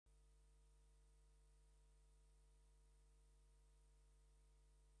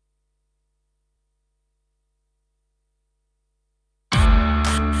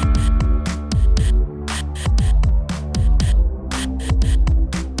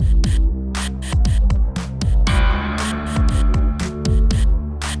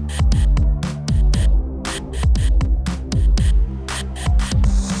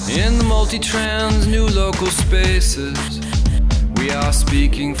multi-trans, new local spaces. We are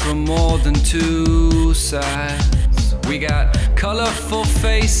speaking from more than two sides. We got colorful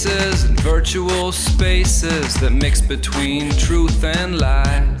faces and virtual spaces that mix between truth and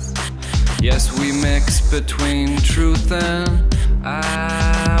lies. Yes, we mix between truth and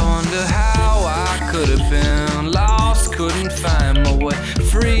I wonder how I could have been lost, couldn't find my way.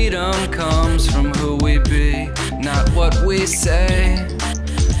 Freedom comes from who we be, not what we say.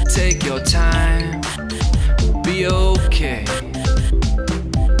 Take your time, we'll be okay.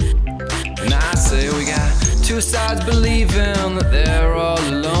 And I say we got two sides believing that they're all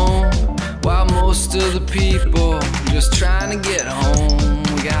alone, while most of the people just trying to get home.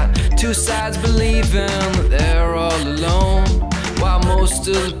 We got two sides believing that they're all alone, while most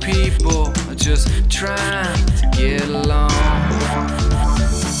of the people are just trying to get along.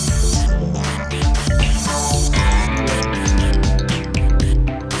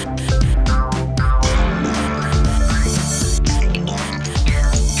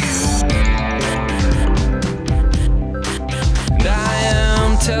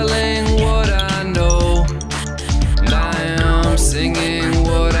 Telling what I know, and I am singing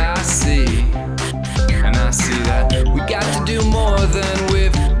what I see. And I see that we got to do more than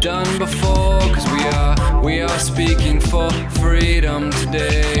we've done before, cause we are speaking for freedom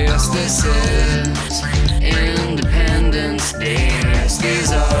today. Yes, this is Independence Day. Yes,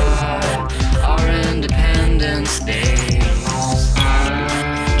 these are our Independence Days.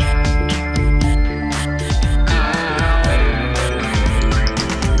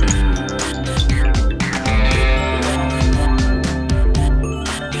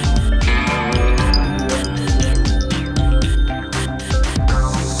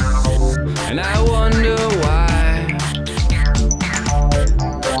 And I wonder why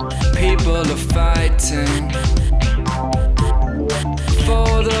people are fighting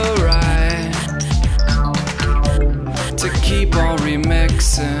for the right to keep on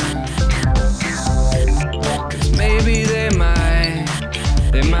remixing. Cause maybe they might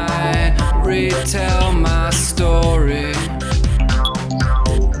retell my story.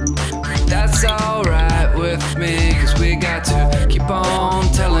 That's alright with me, cause we got to keep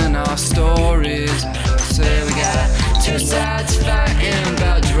on telling our stories. I say we got two sides fighting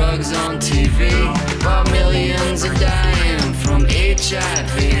about drugs on TV, while millions are dying from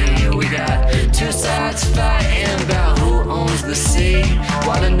HIV. We got two sides fighting about who owns the sea,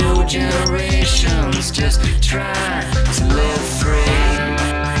 while the new generation's just trying to live free.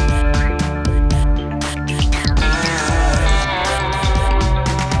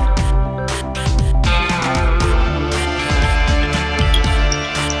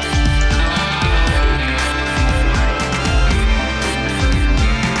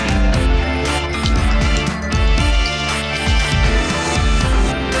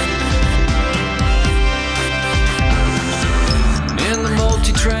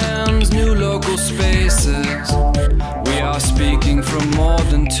 Trans, new local spaces. We are speaking from more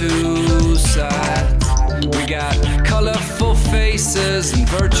than two sides. We got colorful faces and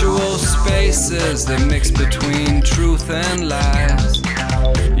virtual spaces that mix between truth and lies.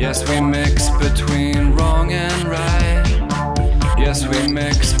 Yes, we mix between wrong and right. Yes, we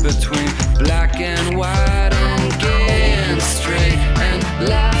mix between black and white and gay and straight and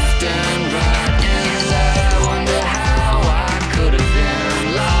left and right. And I wonder how I could have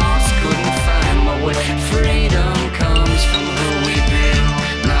been lost, couldn't find my way. Freedom comes from who we be,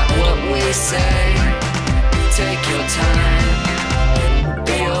 not what we say. Take your time, we'll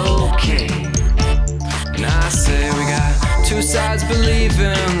be okay. And I say we got two sides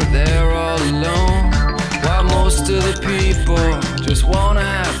believing that they're all alone, while most of the people just wanna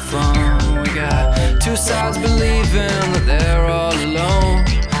have fun. We got two sides believing that they're all alone,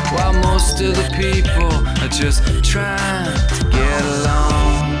 while most of the people are just trying to get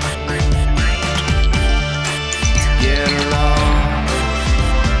along. To get along.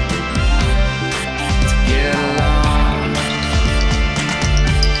 To get along.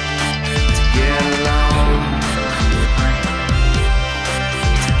 To get along.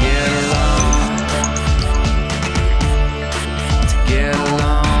 To get along. To get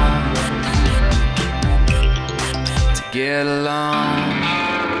along. To get along.